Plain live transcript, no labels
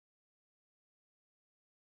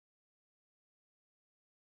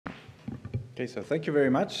Okay, so thank you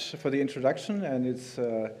very much for the introduction, and it's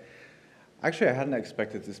actually I hadn't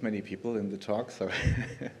expected this many people in the talk, so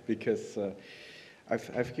because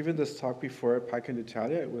I've given this talk before at PyCon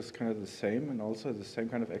Italia. It was kind of the same, and also the same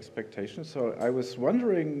kind of expectation. So I was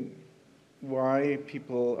wondering why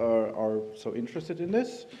people are so interested in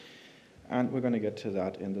this, and we're going to get to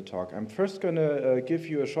that in the talk. I'm first going to give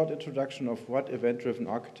you a short introduction of what event-driven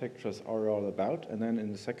architectures are all about, and then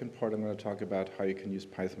in the second part I'm going to talk about how you can use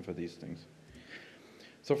Python for these things.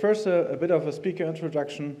 So first, a bit of a speaker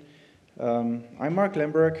introduction. I'm Marc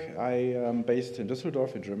Lemburg. I am based in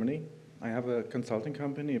Düsseldorf in Germany. I have a consulting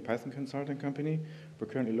company, a Python consulting company. We're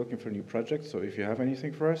currently looking for new projects, so if you have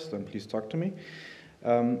anything for us, then please talk to me.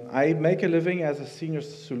 I make a living as a senior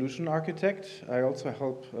solution architect. I also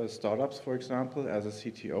help startups, for example, as a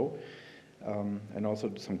CTO, and also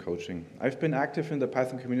do some coaching. I've been active in the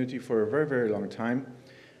Python community for a very, very long time.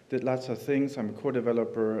 Did lots of things. I'm a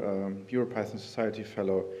co-developer, EuroPython Society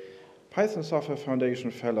Fellow, Python Software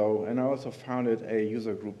Foundation Fellow, and I also founded a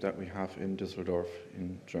user group that we have in Düsseldorf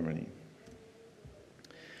in Germany.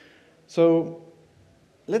 So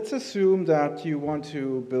let's assume that you want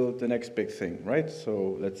to build the next big thing, right?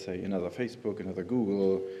 So let's say another Facebook, another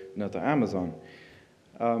Google, another Amazon.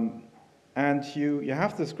 And you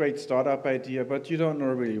have this great startup idea, but you don't know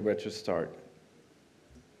really where to start.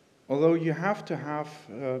 Although you have to have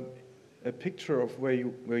a picture of where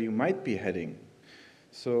you might be heading.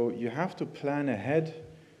 So you have to plan ahead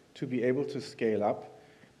to be able to scale up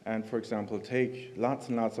and, for example, take lots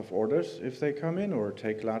and lots of orders if they come in, or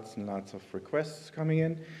take lots and lots of requests coming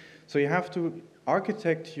in. So you have to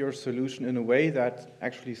architect your solution in a way that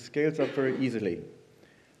actually scales up very easily.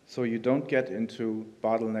 So you don't get into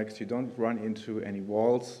bottlenecks, you don't run into any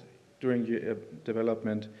walls during your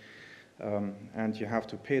development. And you have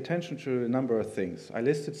to pay attention to a number of things. I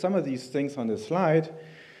listed some of these things on this slide.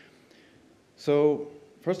 So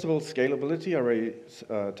first of all, scalability. I already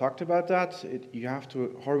talked about that. You have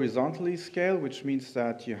to horizontally scale, which means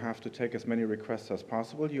that you have to take as many requests as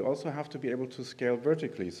possible. You also have to be able to scale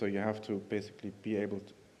vertically. So you have to basically be able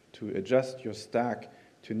to adjust your stack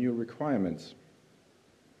to new requirements.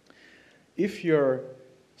 If your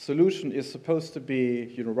solution is supposed to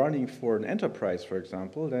be running for an enterprise, for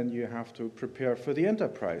example, then you have to prepare for the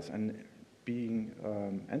enterprise. And being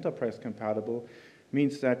enterprise compatible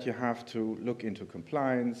means that you have to look into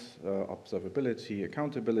compliance, observability,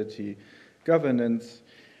 accountability, governance,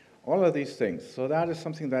 all of these things. So that is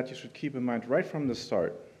something that you should keep in mind right from the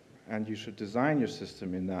start, and you should design your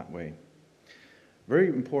system in that way. Very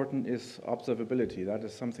important is observability. That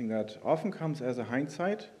is something that often comes as a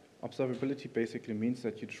hindsight. Observability basically means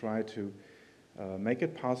that you try to make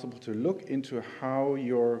it possible to look into how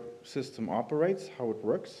your system operates, how it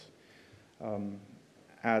works.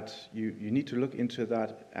 You need to look into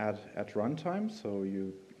that at runtime, so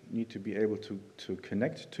you need to be able to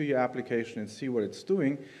connect to your application and see what it's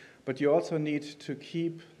doing, but you also need to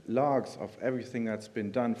keep logs of everything that's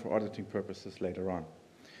been done for auditing purposes later on.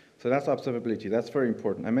 So that's observability. That's very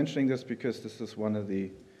important. I'm mentioning this because this is one of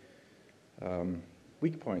the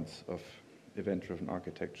weak points of event-driven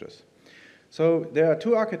architectures. So there are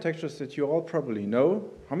two architectures that you all probably know.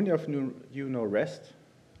 How many of you know REST?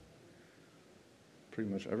 Pretty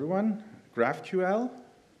much everyone. GraphQL?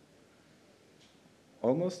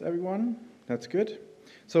 Almost everyone. That's good.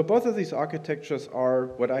 So both of these architectures are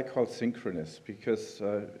what I call synchronous, because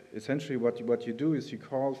essentially what you do is you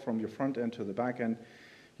call from your front end to the back end.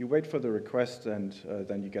 You wait for the request, and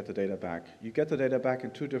then you get the data back. You get the data back in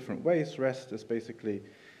two different ways. REST is basically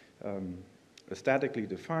statically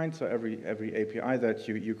defined, so every API that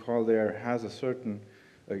you call there has a certain,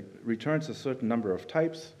 returns a certain number of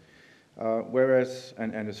types,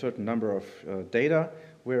 and a certain number of data,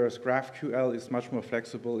 whereas GraphQL is much more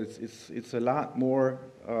flexible. It's a lot more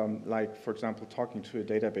like, for example, talking to a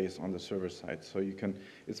database on the server side. So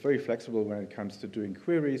it's very flexible when it comes to doing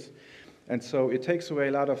queries. And so it takes away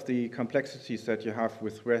a lot of the complexities that you have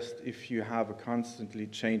with REST if you have a constantly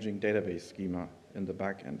changing database schema in the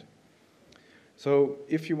back end. So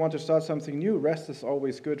if you want to start something new, REST is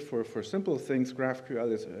always good for simple things.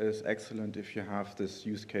 GraphQL is excellent if you have this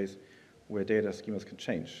use case where data schemas can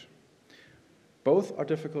change. Both are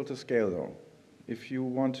difficult to scale, though. If you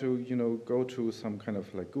want to go to some kind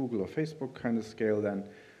of like Google or Facebook kind of scale, then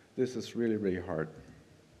this is really, really hard.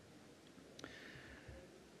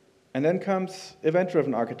 And then comes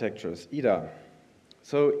event-driven architectures, EDA.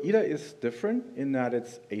 So EDA is different in that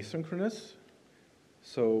it's asynchronous.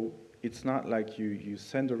 So it's not like you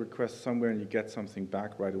send a request somewhere and you get something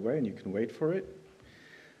back right away and you can wait for it.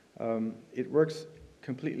 It works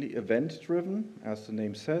completely event-driven, as the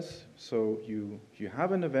name says. So you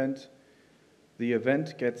have an event, the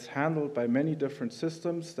event gets handled by many different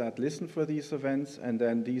systems that listen for these events, and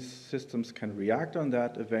then these systems can react on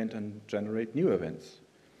that event and generate new events.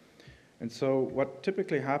 And so what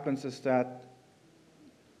typically happens is that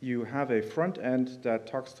you have a front end that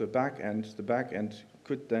talks to a back end. The back end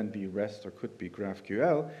could then be REST or could be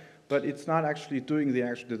GraphQL, but it's not actually doing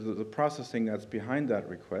the processing that's behind that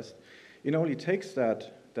request. It only takes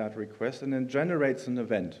that request and then generates an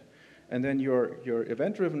event. And then your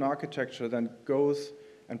event-driven architecture then goes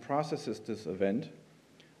and processes this event.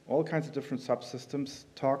 All kinds of different subsystems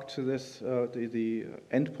talk to this, the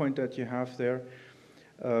endpoint that you have there.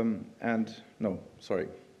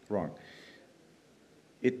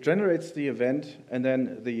 It generates the event, and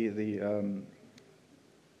then the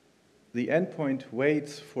endpoint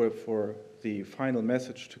waits for the final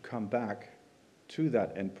message to come back to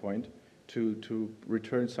that endpoint to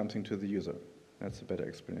return something to the user. That's a better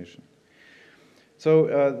explanation. So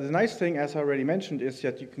the nice thing, as I already mentioned, is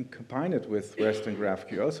that you can combine it with REST and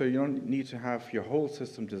GraphQL, so you don't need to have your whole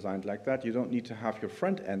system designed like that. You don't need to have your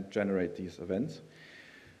front end generate these events.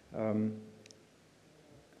 And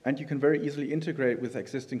you can very easily integrate with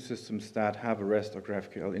existing systems that have a REST or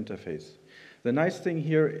GraphQL interface. The nice thing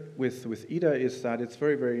here with EDA is that it's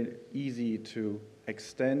very, very easy to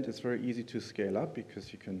extend. It's very easy to scale up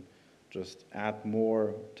because you can just add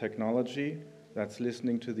more technology that's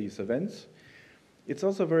listening to these events. It's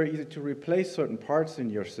also very easy to replace certain parts in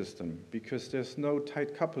your system because there's no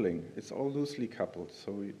tight coupling. It's all loosely coupled.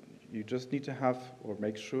 So you just need to have or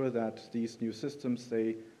make sure that these new systems,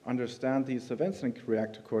 they understand these events and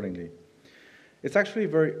react accordingly. It's actually a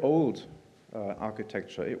very old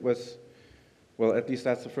architecture. It was, well, at least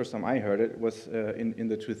that's the first time I heard it. It was in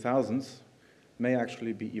the 2000s. May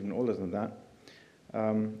actually be even older than that.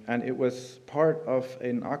 And it was part of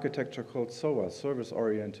an architecture called SOA,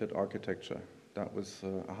 Service-Oriented Architecture. That was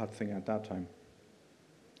a hot thing at that time.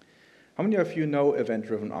 How many of you know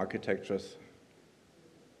event-driven architectures?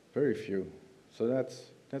 Very few. So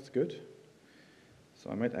that's good. So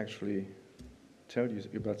I might actually tell you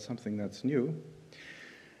about something that's new.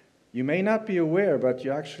 You may not be aware, but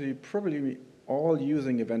you're actually probably all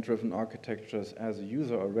using event-driven architectures as a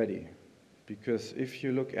user already. Because if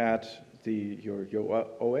you look at your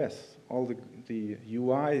OS, all the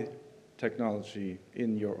UI technology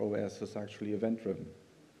in your OS is actually event-driven.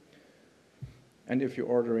 And if you're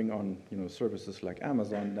ordering on services like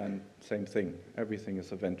Amazon, then same thing. Everything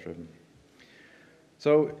is event-driven.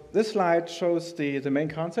 So this slide shows the main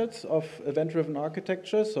concepts of event-driven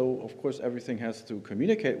architecture. So of course, everything has to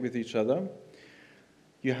communicate with each other.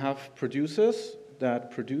 You have producers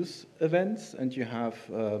that produce events, and you have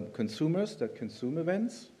consumers that consume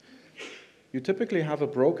events. You typically have a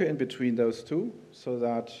broker in between those two so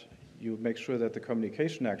that you make sure that the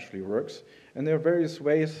communication actually works. And there are various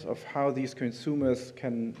ways of how these consumers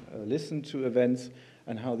can listen to events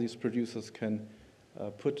and how these producers can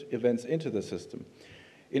put events into the system.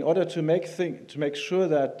 In order to make sure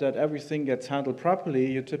that everything gets handled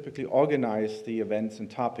properly, you typically organize the events and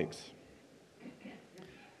topics.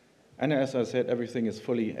 And as I said, everything is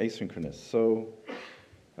fully asynchronous. So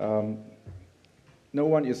no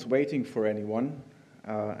one is waiting for anyone,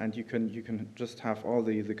 and you can just have all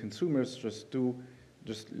the consumers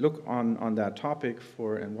just look on that topic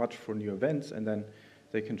and watch for new events, and then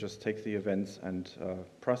they can just take the events and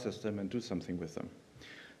process them and do something with them.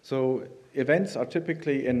 So events are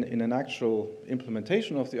typically, in an actual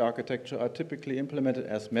implementation of the architecture, are typically implemented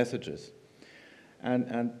as messages.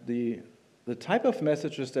 And the type of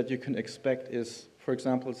messages that you can expect is, for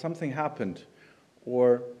example, something happened,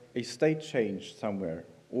 or a state change somewhere,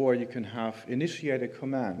 or you can have initiate a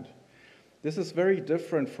command. This is very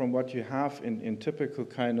different from what you have in typical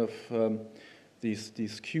kind of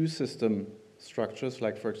these queue system structures,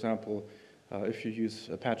 like, for example, if you use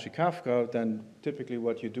Apache Kafka, then typically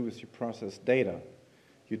what you do is you process data.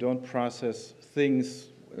 You don't process things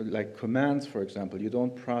like commands, for example. You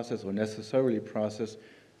don't process or necessarily process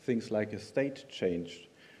things like a state change,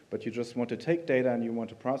 but you just want to take data and you want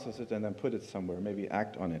to process it and then put it somewhere, maybe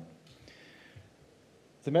act on it.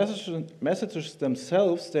 The messages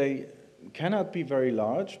themselves, they cannot be very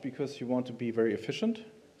large because you want to be very efficient.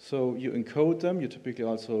 So you encode them, you typically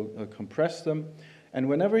also compress them. And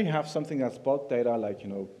whenever you have something that's bulk data, like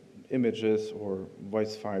images or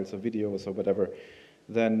voice files or videos or whatever,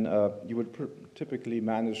 then you would typically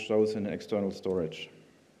manage those in external storage.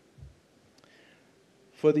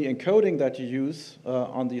 For the encoding that you use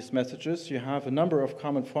on these messages, you have a number of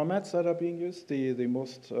common formats that are being used. The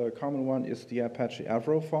most common one is the Apache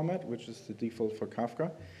Avro format, which is the default for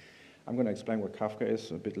Kafka. I'm going to explain what Kafka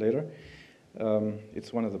is a bit later.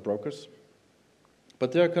 It's one of the brokers.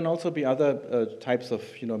 But there can also be other types of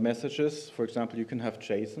messages. For example, you can have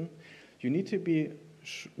JSON. You need to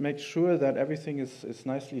make sure that everything is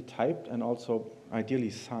nicely typed and also ideally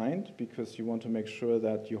signed, because you want to make sure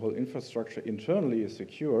that your whole infrastructure internally is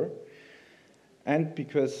secure. And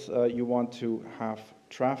because you want to have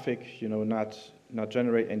traffic, not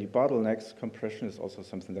generate any bottlenecks, compression is also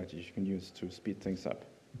something that you can use to speed things up.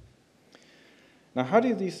 Now, how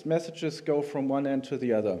do these messages go from one end to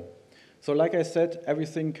the other? So like I said,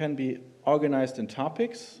 everything can be organized in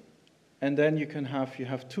topics, and then you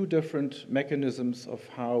have two different mechanisms of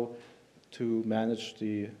how to manage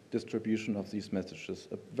the distribution of these messages.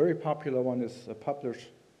 A very popular one is a publish,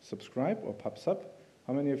 subscribe, or pub/sub.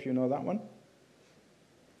 How many of you know that one?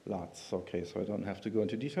 Lots. Okay, so I don't have to go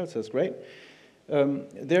into details. That's great.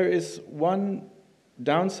 There is one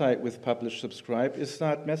downside with publish subscribe is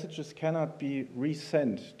that messages cannot be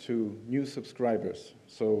resent to new subscribers.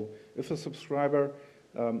 So if a subscriber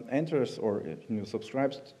enters or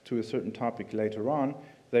subscribes to a certain topic later on,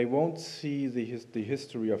 they won't see the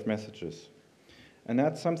history of messages. And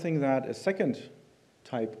that's something that a second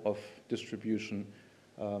type of distribution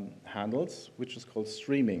handles, which is called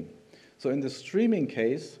streaming. So in the streaming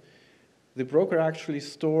case, the broker actually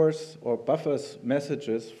stores or buffers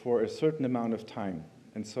messages for a certain amount of time.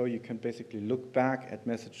 And so you can basically look back at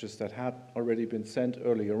messages that had already been sent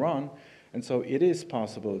earlier on. And so it is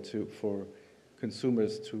possible for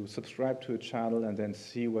consumers to subscribe to a channel and then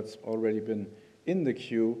see what's already been in the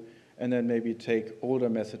queue, and then maybe take older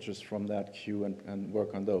messages from that queue and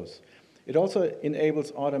work on those. It also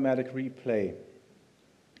enables automatic replay,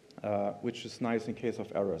 which is nice in case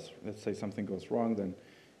of errors. Let's say something goes wrong, then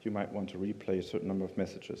you might want to replay a certain number of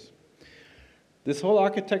messages. This whole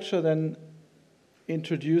architecture then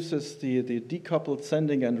introduces the decoupled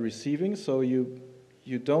sending and receiving, so you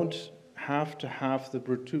don't have to have the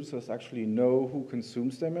producers actually know who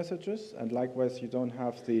consumes their messages, and likewise you don't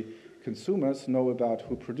have the consumers know about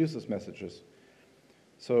who produces messages.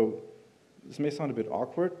 So this may sound a bit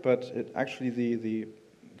awkward, but the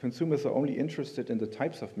consumers are only interested in the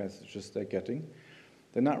types of messages they're getting.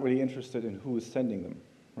 They're not really interested in who is sending them,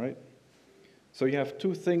 right? So you have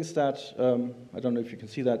two things that, I don't know if you can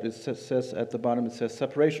see that, it says at the bottom, it says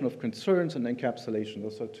separation of concerns and encapsulation.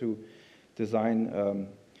 Those are two design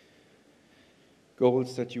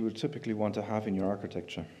goals that you would typically want to have in your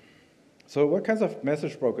architecture. So what kinds of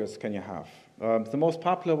message brokers can you have? The most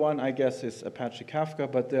popular one, I guess, is Apache Kafka,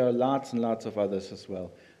 but there are lots and lots of others as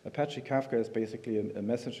well. Apache Kafka is basically a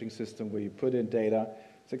messaging system where you put in data.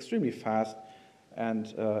 It's extremely fast, and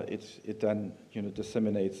it then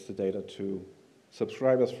disseminates the data to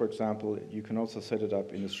subscribers, for example. You can also set it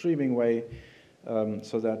up in a streaming way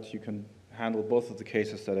so that you can handle both of the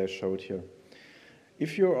cases that I showed here.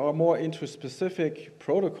 If you are more into specific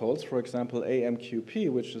protocols, for example, AMQP,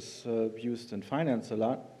 which is used in finance a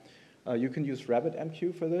lot, you can use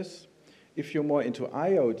RabbitMQ for this. If you're more into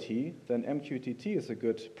IoT, then MQTT is a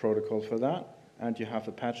good protocol for that, and you have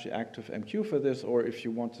Apache ActiveMQ for this, or if you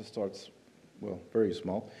want to start, well, very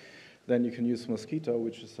small, then you can use Mosquito,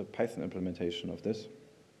 which is a Python implementation of this.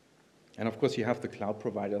 And of course, you have the cloud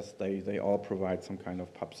providers. They all provide some kind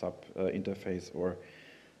of pub/sub interface or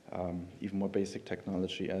even more basic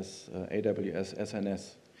technology as AWS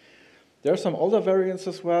SNS. There are some older variants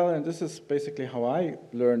as well, and this is basically how I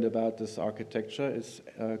learned about this architecture. It's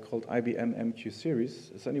called IBM MQ series.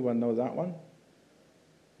 Does anyone know that one?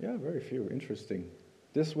 Yeah, very few. Interesting.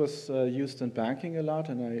 This was used in banking a lot,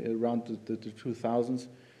 and around the 2000s,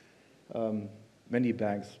 many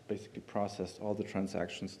banks basically processed all the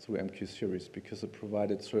transactions through MQ series because it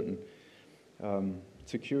provided certain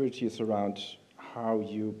securities around how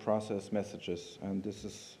you process messages. And this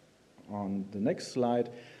is on the next slide,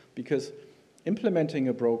 because implementing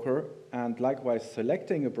a broker and likewise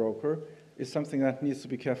selecting a broker is something that needs to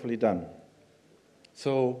be carefully done.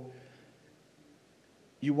 So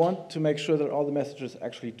you want to make sure that all the messages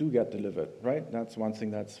actually do get delivered, right? That's one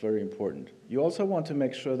thing that's very important. You also want to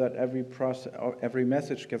make sure that every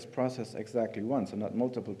message gets processed exactly once and not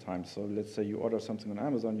multiple times. So let's say you order something on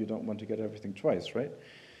Amazon, you don't want to get everything twice, right?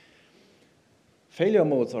 Failure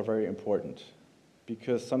modes are very important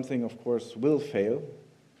because something, of course, will fail.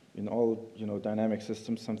 In all dynamic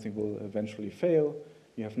systems, something will eventually fail.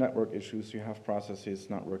 You have network issues, you have processes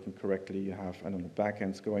not working correctly, you have,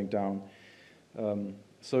 backends going down.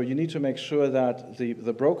 So you need to make sure that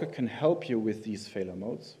the broker can help you with these failure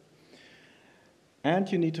modes.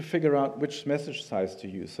 And you need to figure out which message size to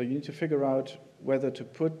use. So you need to figure out whether to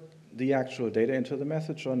put the actual data into the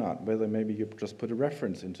message or not, whether maybe you just put a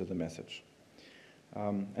reference into the message.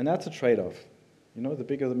 And that's a trade-off. The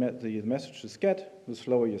bigger the messages get, the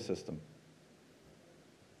slower your system.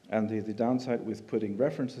 And the downside with putting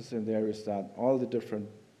references in there is that all the different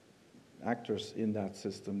actors in that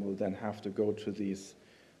system will then have to go to these,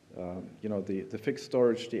 the fixed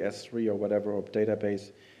storage, the S3 or whatever, or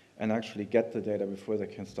database, and actually get the data before they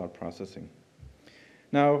can start processing.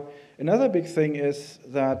 Now, another big thing is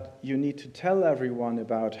that you need to tell everyone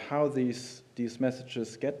about how these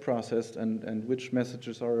messages get processed and which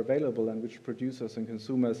messages are available and which producers and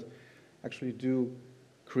consumers actually do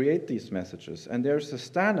create these messages. And there's a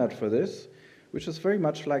standard for this, which is very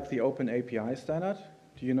much like the Open API standard.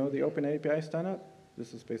 Do you know the Open API standard?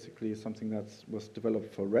 This is basically something that was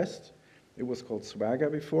developed for REST. It was called Swagger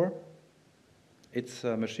before. It's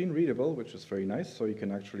machine readable, which is very nice, so you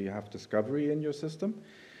can actually have discovery in your system.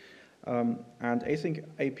 And async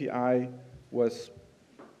API was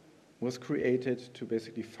created to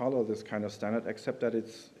basically follow this kind of standard, except that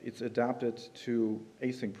it's adapted to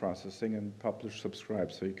async processing and publish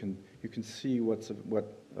subscribe. So you can see what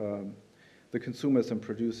the consumers and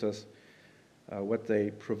producers what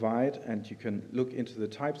they provide, and you can look into the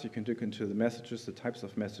types, you can look into the messages, the types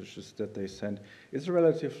of messages that they send. It's a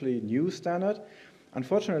relatively new standard.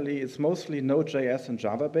 Unfortunately, it's mostly Node.js and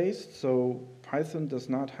Java based, so Python does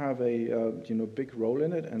not have a big role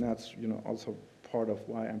in it, and that's also part of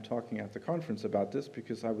why I'm talking at the conference about this,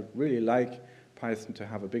 because I would really like Python to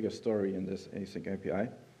have a bigger story in this async API.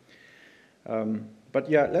 But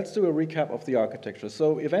yeah, let's do a recap of the architecture.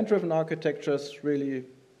 So event-driven architecture is really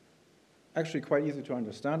actually quite easy to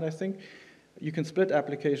understand, I think. You can split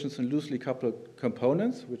applications in loosely coupled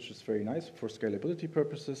components, which is very nice for scalability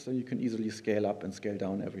purposes, and you can easily scale up and scale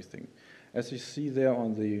down everything. As you see there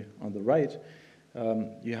on the right,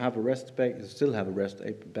 you have a REST you still have a REST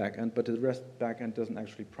backend, but the REST backend doesn't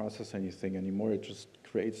actually process anything anymore. It just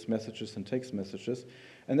creates messages and takes messages.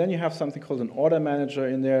 And then you have something called an order manager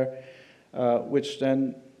in there, which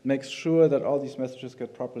then makes sure that all these messages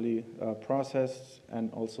get properly processed,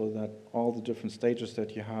 and also that all the different stages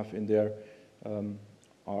that you have in there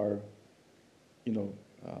are,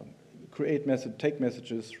 take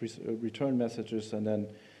messages, return messages, and then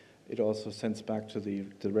it also sends back to the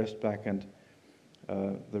REST backend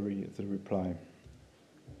the reply.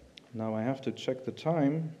 Now I have to check the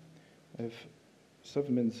time. I have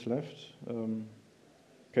 7 minutes left.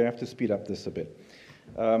 Okay, I have to speed up this a bit.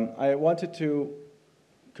 I wanted to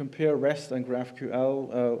compare REST and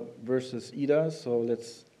GraphQL versus EDAs, so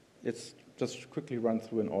let's just quickly run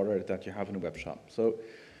through an order that you have in a web shop. So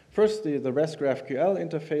first, the REST GraphQL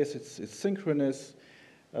interface, it's synchronous.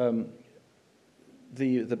 The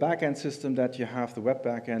backend system that you have, the web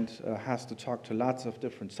backend, has to talk to lots of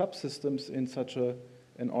different subsystems in such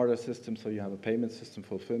an order system. So you have a payment system,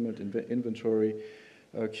 fulfillment, inventory,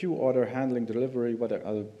 queue order, handling, delivery,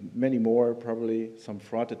 many more, probably some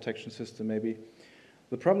fraud detection system maybe.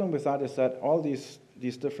 The problem with that is that all these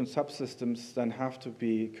different subsystems then have to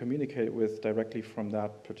be communicated with directly from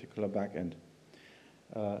that particular backend.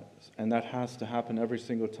 And that has to happen every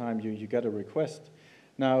single time you get a request.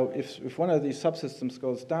 Now, if one of these subsystems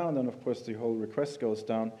goes down, then of course the whole request goes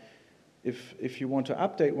down. If you want to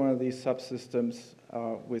update one of these subsystems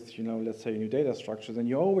with, let's say a new data structure, then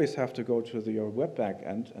you always have to go to your web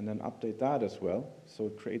backend and then update that as well. So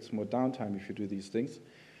it creates more downtime if you do these things.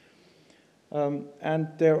 And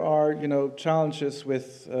there are, challenges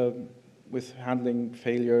with handling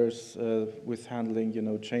failures, with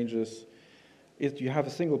handling, changes. You have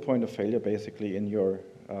a single point of failure basically in your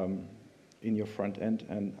front end,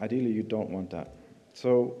 and ideally you don't want that.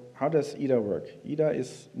 So how does EDA work? EDA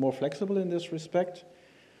is more flexible in this respect.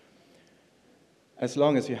 As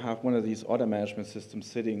long as you have one of these order management systems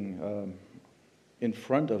sitting in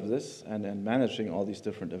front of this and managing all these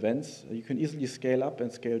different events, you can easily scale up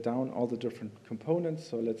and scale down all the different components.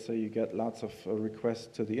 So let's say you get lots of requests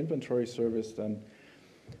to the inventory service, then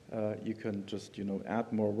you can just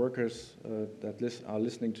add more workers that are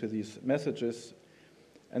listening to these messages,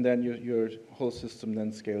 and then your whole system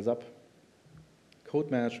then scales up. Code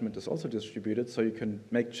management is also distributed, so you can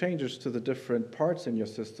make changes to the different parts in your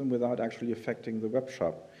system without actually affecting the web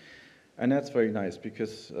shop. And that's very nice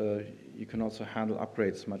because you can also handle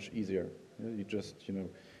upgrades much easier. You just,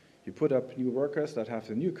 you put up new workers that have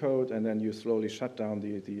the new code, and then you slowly shut down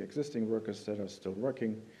the existing workers that are still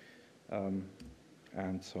working.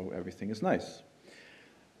 And so everything is nice.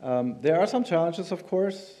 There are some challenges, of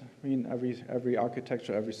course. I mean, every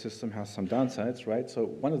architecture, every system has some downsides, right? So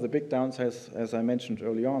one of the big downsides, as I mentioned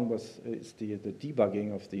early on, is the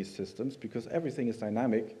debugging of these systems, because everything is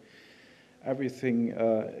dynamic. Everything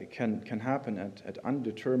can happen at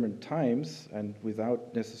undetermined times, and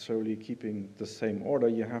without necessarily keeping the same order.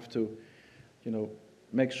 You have to,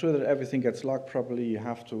 make sure that everything gets logged properly, you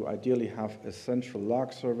have to ideally have a central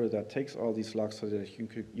log server that takes all these logs so that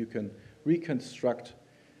you can reconstruct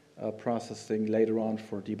processing later on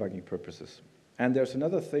for debugging purposes. And there's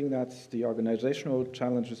another thing that's the organizational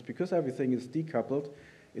challenges. Because everything is decoupled,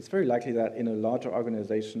 it's very likely that in a larger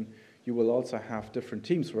organization, you will also have different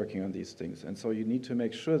teams working on these things. And so you need to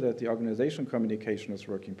make sure that the organization communication is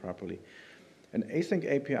working properly. An async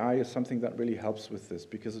API is something that really helps with this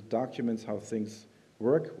because it documents how things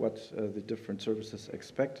work, what the different services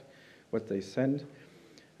expect, what they send,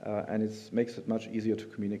 and it makes it much easier to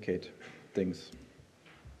communicate things.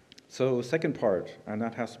 So second part, and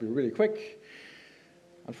that has to be really quick.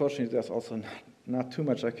 Unfortunately, there's also not too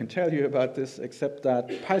much I can tell you about this, except that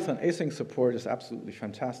Python async support is absolutely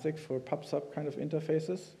fantastic for pub/sub kind of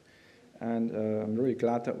interfaces. And I'm really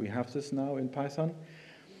glad that we have this now in Python.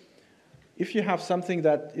 If you have something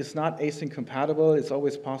that is not async compatible, it's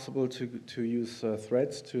always possible to use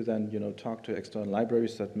threads to then talk to external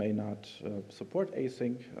libraries that may not support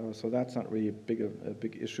async. So that's not really a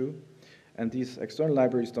big issue. And these external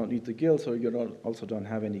libraries don't need the GIL, so you also don't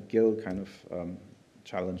have any GIL kind of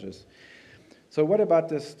challenges. So what about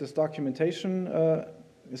this documentation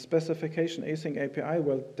specification async API?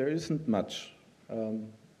 Well, there isn't much,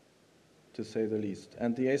 to say the least.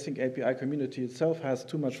 And the async API community itself has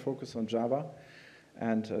too much focus on Java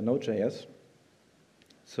and Node.js.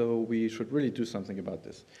 So we should really do something about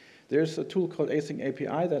this. There's a tool called async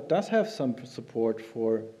API that does have some support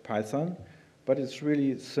for Python, but it's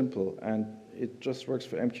really simple, and it just works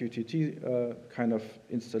for MQTT kind of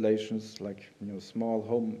installations, like small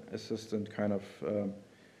home assistant kind of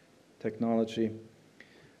technology.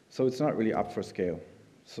 So it's not really up for scale.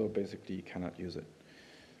 So basically, you cannot use it.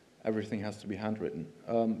 Everything has to be handwritten.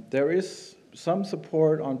 There is some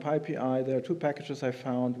support on PyPI. There are two packages I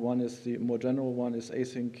found. One is the more general one is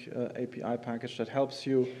async API package that helps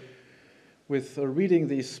you with reading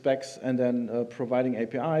these specs and then providing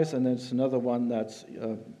APIs, and then there's another one that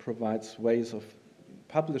provides ways of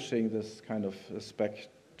publishing this kind of spec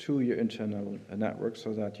to your internal network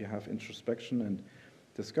so that you have introspection and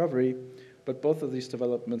discovery. But both of these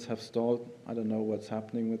developments have stalled. I don't know what's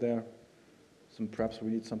happening with there. Perhaps we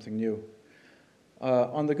need something new.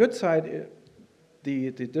 On the good side,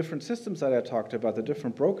 the different systems that I talked about, the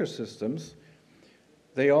different broker systems,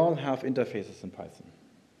 they all have interfaces in Python.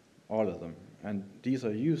 All of them, and these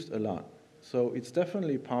are used a lot. So it's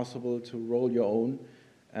definitely possible to roll your own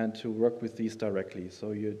and to work with these directly.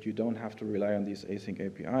 So you don't have to rely on these async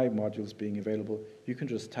API modules being available. You can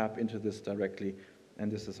just tap into this directly, and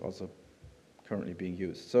this is also currently being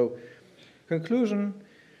used. So conclusion,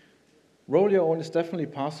 roll your own is definitely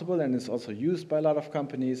possible, and it's also used by a lot of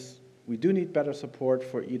companies. We do need better support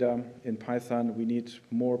for EDA in Python. We need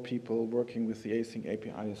more people working with the async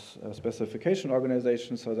API specification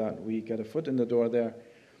organization so that we get a foot in the door there.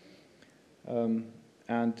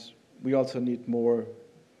 And we also need more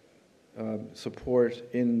support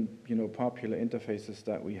in popular interfaces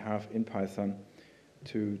that we have in Python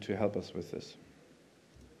to help us with this.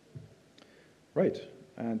 Right,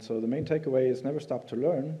 and so the main takeaway is never stop to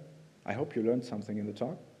learn. I hope you learned something in the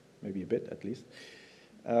talk, maybe a bit at least.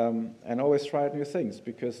 And always try out new things,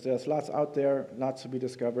 because there's lots out there, lots to be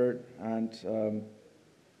discovered, and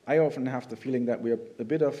I often have the feeling that we're a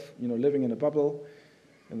bit of living in a bubble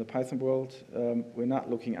in the Python world. We're not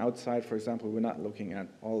looking outside. For example, we're not looking at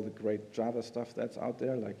all the great Java stuff that's out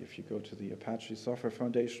there. Like if you go to the Apache Software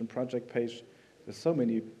Foundation project page, there's so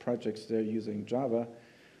many projects there using Java.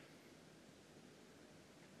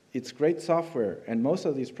 It's great software, and most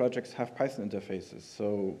of these projects have Python interfaces.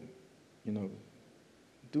 So,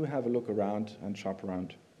 do have a look around and shop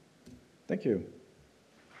around. Thank you.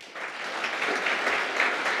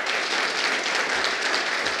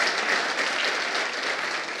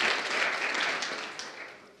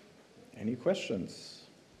 Any questions?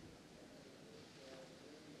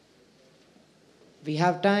 We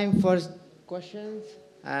have time for questions,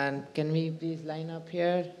 and can we please line up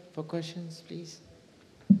here for questions, please?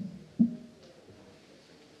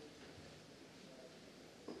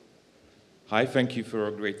 Hi, thank you for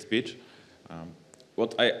a great speech.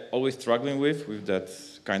 What I always struggling with that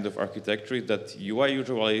kind of architecture is that UI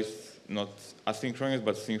usually is not asynchronous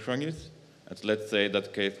but synchronous. And let's say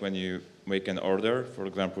that case when you make an order, for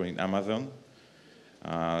example, in Amazon.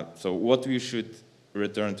 So what you should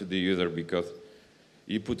return to the user, because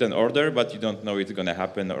you put an order, but you don't know it's going to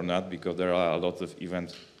happen or not, because there are a lot of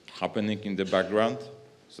events happening in the background.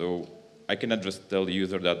 So I cannot just tell the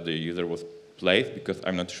user that the user was placed because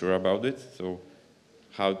I'm not sure about it. So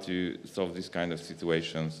how to solve these kind of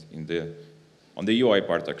situations on the UI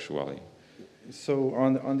part, actually? So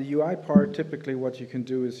on the UI part, typically what you can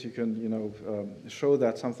do is you can show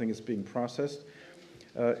that something is being processed.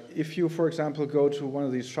 If you, for example, go to one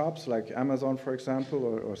of these shops like Amazon, for example,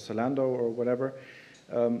 or Zalando or whatever,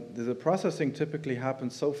 the processing typically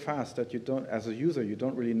happens so fast that you don't, as a user, you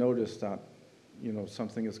don't really notice that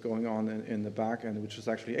something is going on in the back end, which is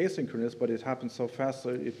actually asynchronous, but it happens so fast so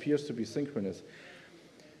it appears to be synchronous.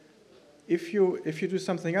 If you do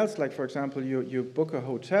something else, like for example, you book a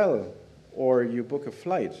hotel or you book a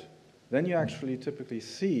flight, then you actually typically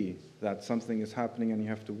see that something is happening and you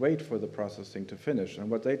have to wait for the processing to finish. And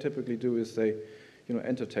what they typically do is they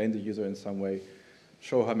entertain the user in some way,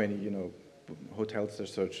 show how many hotels they're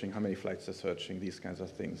searching, how many flights they're searching, these kinds of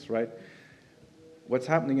things, right? What's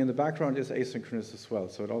happening in the background is asynchronous as well,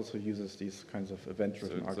 so it also uses these kinds of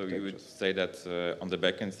event-driven architectures. So you would say that on the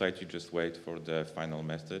backend side, you just wait for the final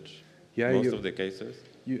message? Yeah, most of the cases?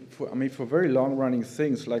 For very long-running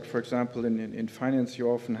things, like for example, in finance, you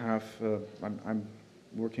often have, I'm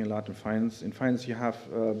working a lot in finance. In finance, you have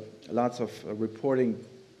lots of reporting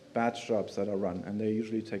batch jobs that are run, and they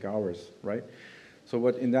usually take hours, right? So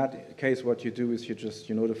in that case, what you do is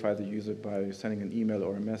you notify the user by sending an email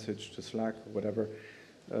or a message to Slack or whatever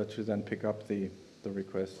to then pick up the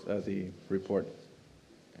request, the report.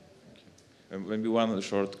 Maybe one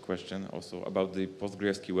short question also about the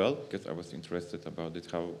PostgreSQL, because I was interested about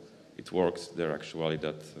it, how it works there actually,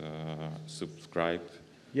 that subscribe.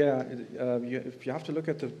 Yeah, if you have to look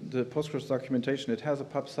at the Postgres documentation, it has a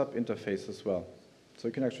pub/sub interface as well. So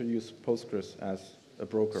you can actually use Postgres as a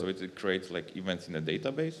broker. So it creates like events in a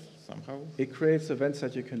database somehow? It creates events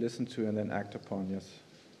that you can listen to and then act upon, yes.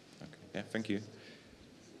 Okay, yeah, thank you.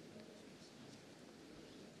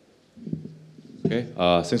 Okay,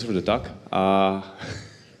 thanks for the talk.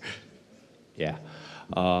 Yeah.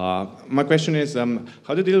 My question is,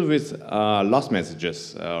 how do you deal with lost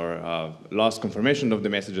messages or lost confirmation of the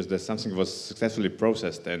messages that something was successfully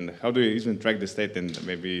processed, and how do you even track the state and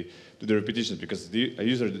maybe do the repetitions? Because a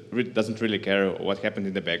user doesn't really care what happened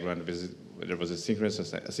in the background, whether it was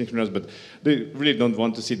asynchronous, but they really don't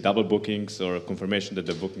want to see double bookings or confirmation that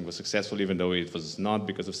the booking was successful, even though it was not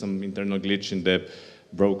because of some internal glitch in the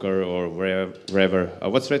broker or wherever.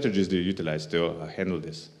 What strategies do you utilize to handle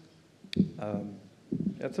this?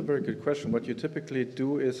 That's a very good question. What you typically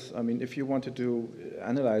do is, if you want to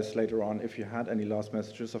analyze later on if you had any lost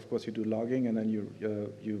messages, of course you do logging and then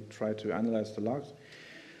you try to analyze the logs.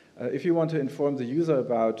 If you want to inform the user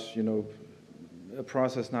about, a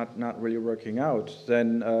process not really working out,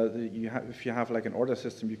 then if you have like an order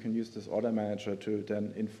system, you can use this order manager to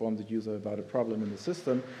then inform the user about a problem in the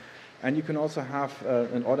system. And you can also have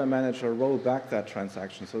an order manager roll back that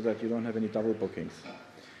transaction so that you don't have any double bookings.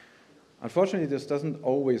 Unfortunately, this doesn't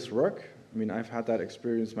always work. I've had that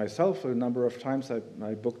experience myself a number of times.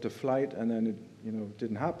 I booked a flight and then it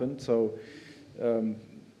didn't happen. So,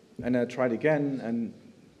 and I tried again, and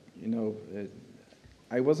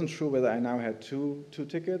I wasn't sure whether I now had two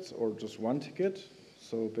tickets or just one ticket.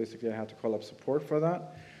 So basically, I had to call up support for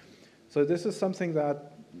that. So this is something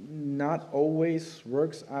that not always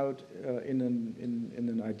works out in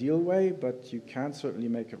an ideal way, but you can certainly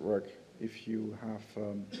make it work if you have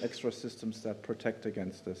extra systems that protect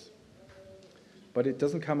against this. But it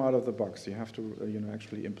doesn't come out of the box. You have to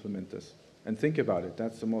actually implement this and think about it.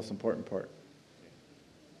 That's the most important part.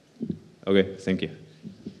 Okay, thank you.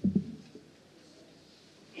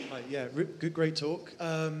 Yeah, great talk.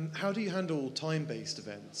 How do you handle time-based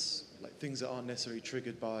events, like things that aren't necessarily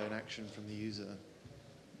triggered by an action from the user?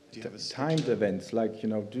 Do you have a timed events, like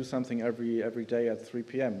do something every day at 3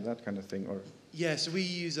 p.m., that kind of thing, or? Yeah, so we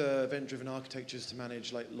use event-driven architectures to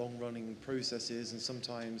manage like long-running processes, and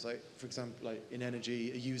sometimes, like for example, like in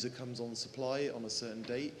energy, a user comes on supply on a certain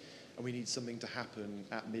date, and we need something to happen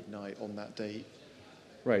at midnight on that date.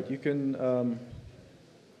 Right. You can.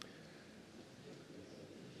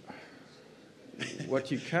 What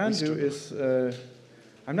you can do is.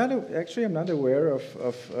 I'm not aware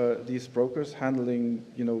of these brokers handling,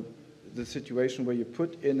 the situation where you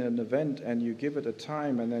put in an event and you give it a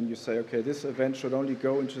time and then you say, okay, this event should only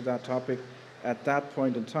go into that topic at that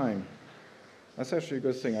point in time. That's actually a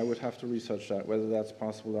good thing. I would have to research that, whether that's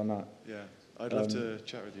possible or not. Yeah, I'd love to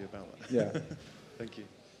chat with you about that. Yeah. Thank you.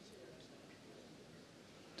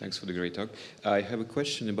 Thanks for the great talk. I have a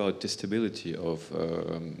question about testability of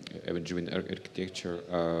event-driven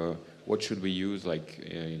architecture. What should we use, like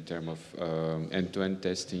in terms of end-to-end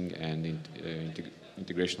testing and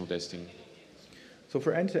integrational testing? So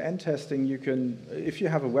for end-to-end testing, you can, if you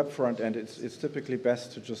have a web front end, it's typically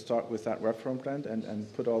best to just start with that web front end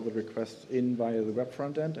and put all the requests in via the web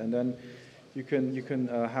front end, and then You can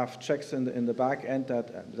have checks in the back end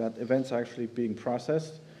that events are actually being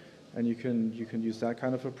processed, and you can use that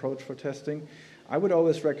kind of approach for testing. I would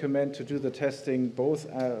always recommend to do the testing both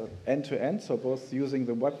end to end, so both using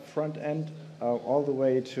the web front end all the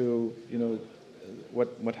way to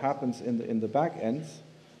what happens in the back ends,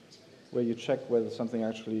 where you check whether something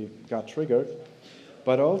actually got triggered,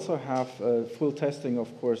 but also have full testing,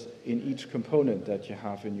 of course, in each component that you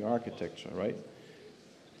have in your architecture, right?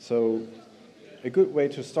 So a good way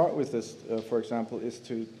to start with this, for example, is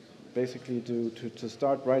to basically to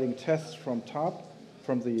start writing tests from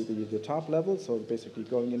the top level, so basically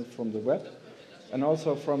going in from the web, and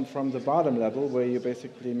also from the bottom level, where you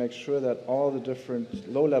basically make sure that all the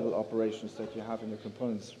different low-level operations that you have in your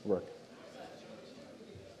components work.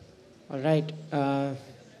 All right.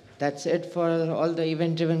 That's it for all the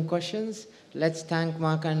event-driven questions. Let's thank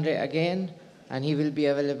Marc-André again, and he will be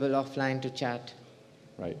available offline to chat.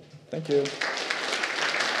 Right. Thank you.